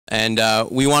And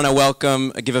we want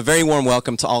to give a very warm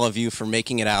welcome to all of you for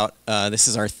making it out. This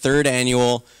is our third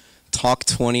annual Talk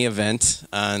 20 event,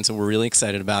 and so we're really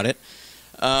excited about it.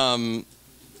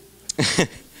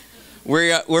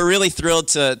 We're really thrilled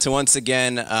to once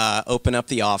again open up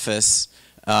the office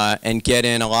and get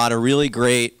in a lot of really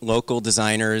great local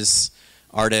designers,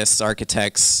 artists,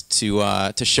 architects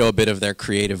to show a bit of their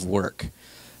creative work.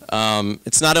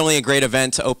 It's not only a great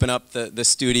event to open up the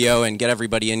studio and get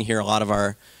everybody in here, a lot of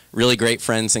our really great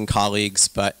friends and colleagues,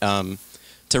 but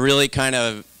to really kind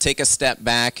of take a step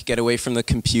back, get away from the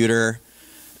computer,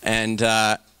 and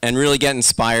really get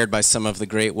inspired by some of the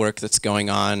great work that's going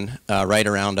on right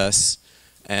around us,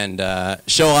 and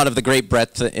show a lot of the great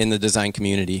breadth in the design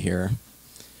community here.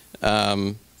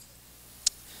 So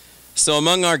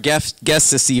among our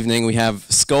guests this evening, we have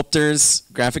sculptors,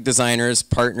 graphic designers,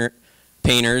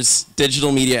 painters,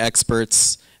 digital media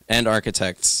experts, and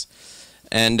architects.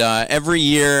 And every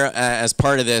year, as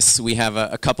part of this, we have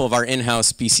a couple of our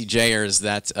in-house BCJers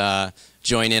that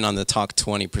join in on the Talk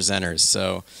 20 presenters.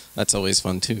 So that's always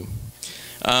fun, too.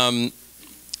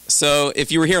 So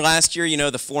if you were here last year, you know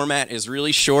the format is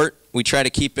really short. We try to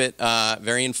keep it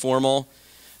very informal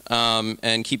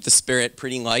and keep the spirit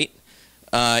pretty light.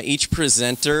 Each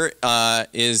presenter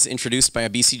is introduced by a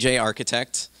BCJ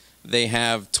architect. They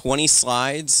have 20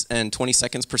 slides and 20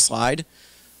 seconds per slide.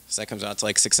 So that comes out to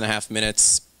like 6.5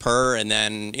 minutes per, and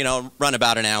then, you know, run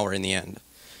about an hour in the end.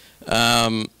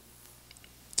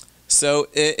 So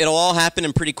it'll all happen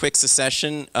in pretty quick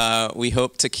succession. We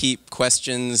hope to keep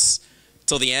questions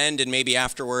till the end, and maybe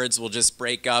afterwards we'll just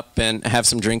break up and have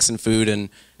some drinks and food, and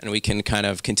we can kind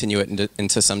of continue it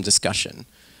into some discussion.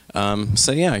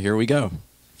 So yeah, here we go.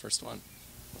 First one.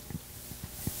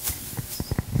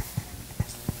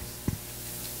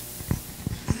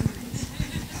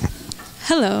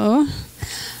 Hello.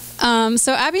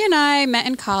 So Abby and I met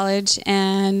in college,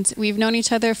 and we've known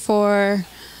each other for,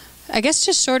 I guess,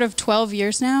 just short of 12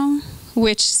 years now,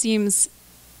 which seems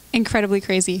incredibly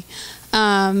crazy.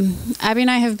 Abby and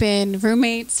I have been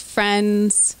roommates,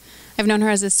 friends. I've known her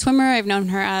as a swimmer. I've known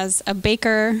her as a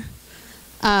baker.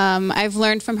 I've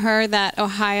learned from her that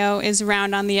Ohio is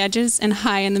round on the edges and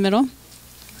high in the middle.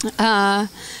 But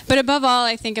above all,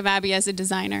 I think of Abby as a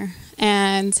designer.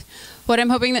 And what I'm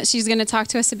hoping that she's going to talk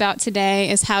to us about today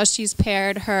is how she's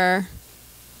paired her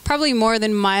probably more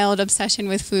than mild obsession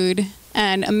with food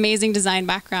and amazing design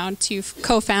background to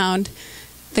co-found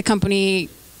the company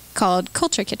called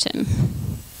Culture Kitchen.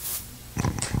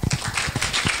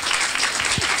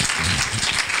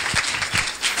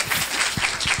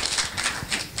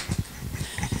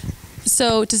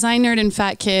 So Design Nerd and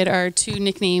Fat Kid are two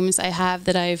nicknames I have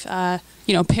that I've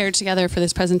paired together for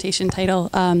this presentation title.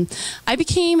 I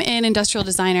became an industrial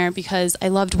designer because I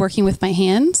loved working with my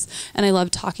hands and I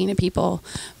loved talking to people.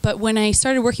 But when I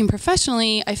started working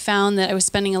professionally, I found that I was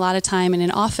spending a lot of time in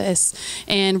an office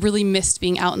and really missed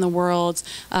being out in the world,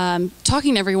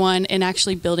 talking to everyone and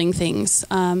actually building things.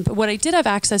 But what I did have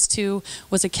access to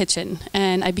was a kitchen,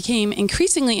 and I became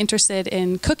increasingly interested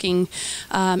in cooking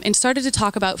and started to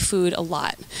talk about food a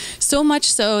lot. So much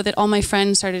so that all my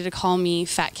friends started to call me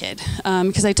Fat Kid.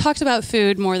 Because I talked about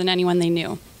food more than anyone they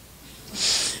knew.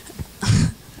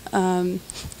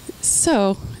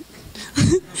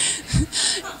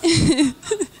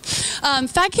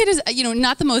 Fat Kid is,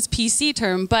 not the most PC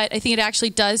term, but I think it actually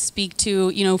does speak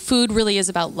to, food really is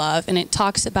about love, and it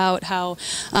talks about how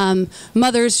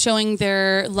mothers showing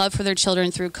their love for their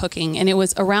children through cooking. And it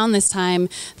was around this time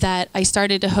that I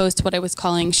started to host what I was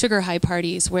calling sugar high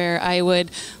parties, where I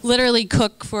would literally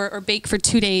cook or bake for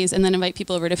 2 days and then invite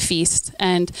people over to feast.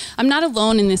 And I'm not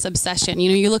alone in this obsession.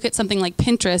 You look at something like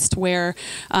Pinterest, where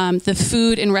the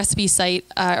food and recipe site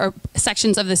or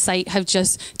sections of the site have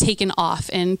just taken off,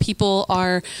 and people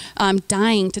are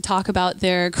dying to talk about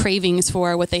their cravings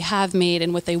for what they have made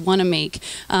and what they want to make.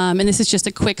 And this is just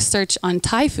a quick search on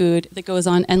Thai food that goes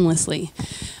on endlessly.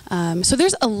 So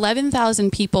there's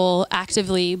 11,000 people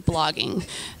actively blogging.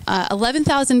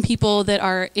 11,000 people that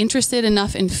are interested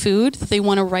enough in food that they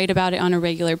want to write about it on a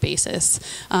regular basis,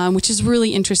 which is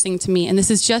really interesting to me. And this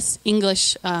is just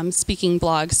English speaking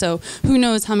blogs, so who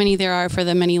knows how many there are for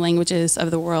the many languages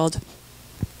of the world.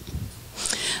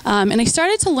 And I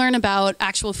started to learn about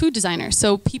actual food designers,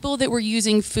 so people that were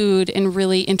using food in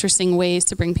really interesting ways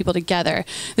to bring people together.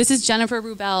 This is Jennifer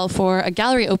Rubel for a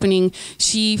gallery opening.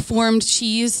 She formed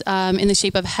cheese in the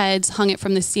shape of heads, hung it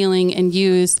from the ceiling, and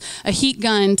used a heat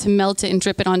gun to melt it and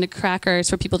drip it onto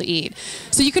crackers for people to eat.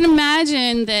 So you can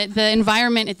imagine that the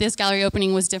environment at this gallery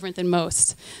opening was different than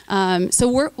most.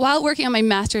 While working on my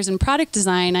master's in product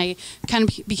design, I kind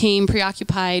of became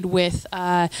preoccupied with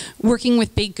working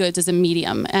with baked goods as a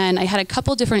medium. and I had a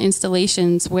couple different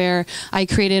installations where I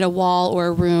created a wall or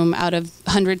a room out of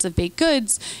hundreds of baked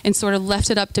goods and sort of left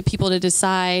it up to people to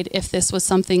decide if this was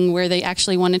something where they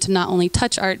actually wanted to not only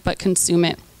touch art but consume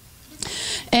it.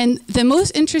 And the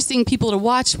most interesting people to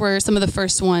watch were some of the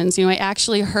first ones. I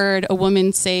actually heard a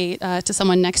woman say to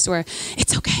someone next to her,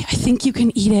 "It's okay, I think you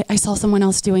can eat it. I saw someone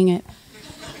else doing it."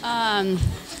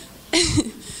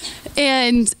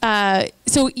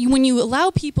 So when you allow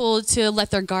people to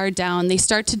let their guard down, they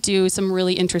start to do some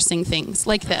really interesting things,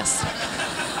 like this.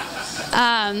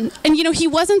 And he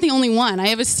wasn't the only one. I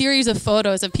have a series of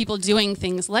photos of people doing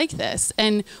things like this.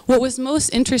 And what was most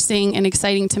interesting and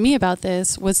exciting to me about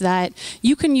this was that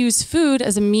you can use food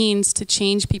as a means to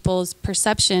change people's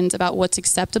perceptions about what's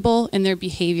acceptable in their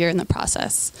behavior in the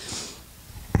process.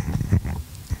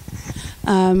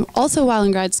 Also, while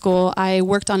in grad school, I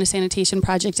worked on a sanitation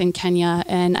project in Kenya,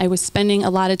 and I was spending a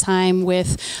lot of time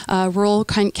with rural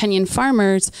Kenyan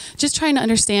farmers, just trying to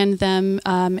understand them,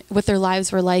 what their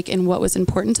lives were like and what was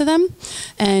important to them.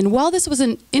 And while this was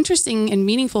an interesting and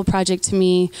meaningful project to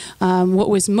me, what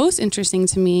was most interesting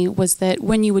to me was that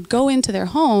when you would go into their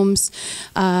homes,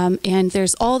 and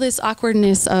there's all this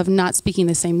awkwardness of not speaking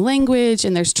the same language,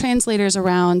 and there's translators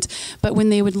around, but when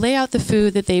they would lay out the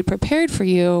food that they prepared for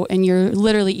you, and you're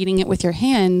literally eating it with your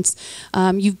hands,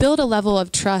 you build a level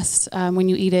of trust when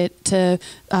you eat it to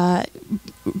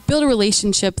build a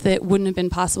relationship that wouldn't have been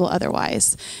possible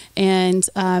otherwise. And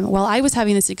while I was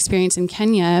having this experience in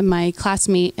Kenya, my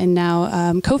classmate and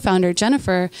now co-founder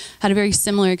Jennifer had a very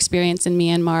similar experience in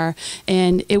Myanmar,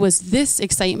 and it was this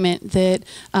excitement that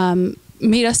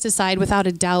made us decide without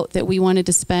a doubt that we wanted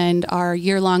to spend our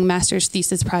year-long master's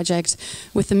thesis project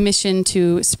with the mission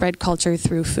to spread culture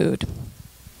through food.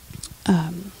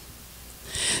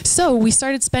 So we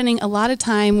started spending a lot of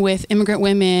time with immigrant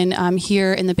women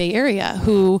here in the Bay Area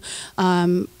who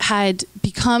had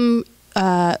become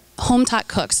home-taught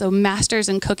cooks, so masters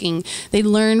in cooking. They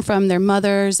learned from their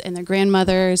mothers and their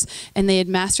grandmothers, and they had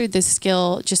mastered this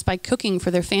skill just by cooking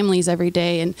for their families every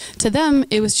day. And to them,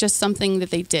 it was just something that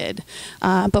they did.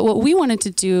 But what we wanted to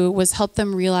do was help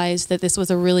them realize that this was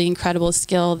a really incredible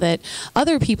skill that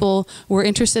other people were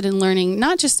interested in learning,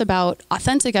 not just about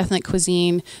authentic ethnic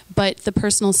cuisine, but the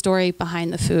personal story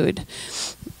behind the food.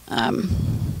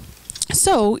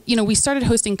 So, we started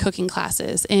hosting cooking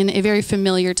classes in a very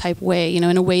familiar type way, in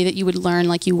a way that you would learn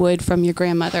like you would from your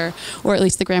grandmother, or at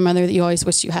least the grandmother that you always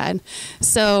wished you had.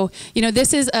 So,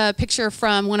 this is a picture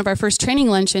from one of our first training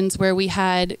luncheons where we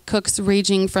had cooks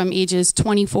ranging from ages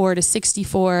 24 to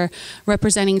 64,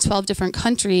 representing 12 different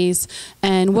countries.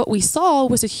 And what we saw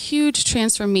was a huge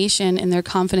transformation in their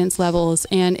confidence levels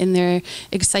and in their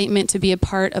excitement to be a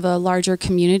part of a larger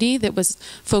community that was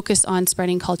focused on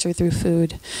spreading culture through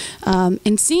food.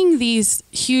 And seeing these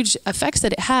huge effects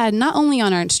that it had, not only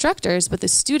on our instructors, but the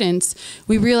students,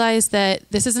 we realized that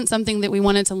this isn't something that we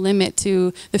wanted to limit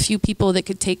to the few people that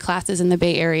could take classes in the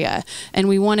Bay Area. And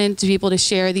we wanted to be able to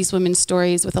share these women's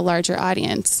stories with a larger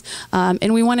audience.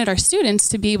 And we wanted our students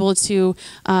to be able to,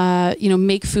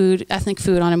 make food, ethnic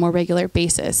food, on a more regular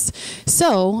basis.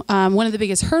 So one of the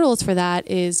biggest hurdles for that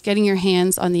is getting your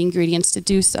hands on the ingredients to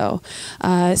do so.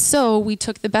 So we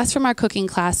took the best from our cooking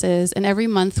classes, and every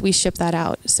month we ship that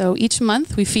out. So each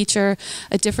month we feature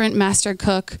a different master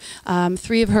cook,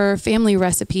 3 of her family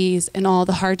recipes, and all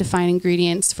the hard to find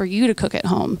ingredients for you to cook at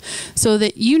home, so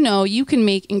that you can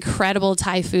make incredible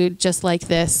Thai food just like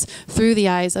this through the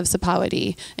eyes of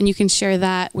Sapawati, and you can share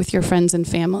that with your friends and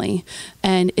family.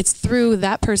 And it's through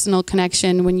that personal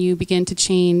connection when you begin to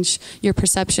change your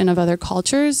perception of other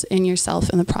cultures and yourself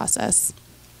in the process.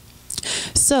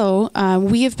 So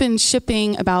we have been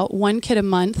shipping about 1 kit a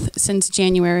month since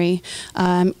January.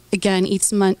 Again,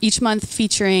 each month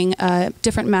featuring a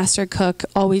different master cook,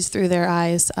 always through their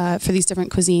eyes, for these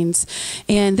different cuisines.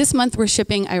 And this month we're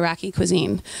shipping Iraqi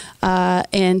cuisine.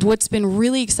 And what's been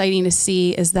really exciting to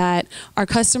see is that our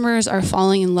customers are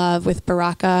falling in love with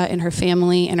Baraka and her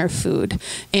family and her food.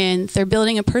 And they're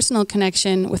building a personal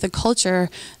connection with a culture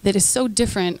that is so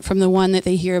different from the one that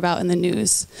they hear about in the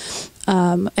news.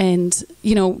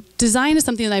 Design is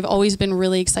something that I've always been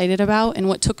really excited about, and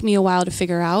what took me a while to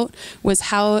figure out was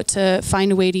how to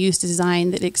find a way to use design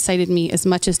that excited me as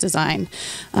much as design.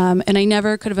 And I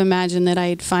never could have imagined that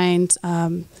I'd find,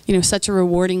 such a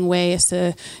rewarding way as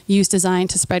to use design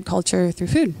to spread culture through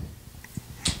food.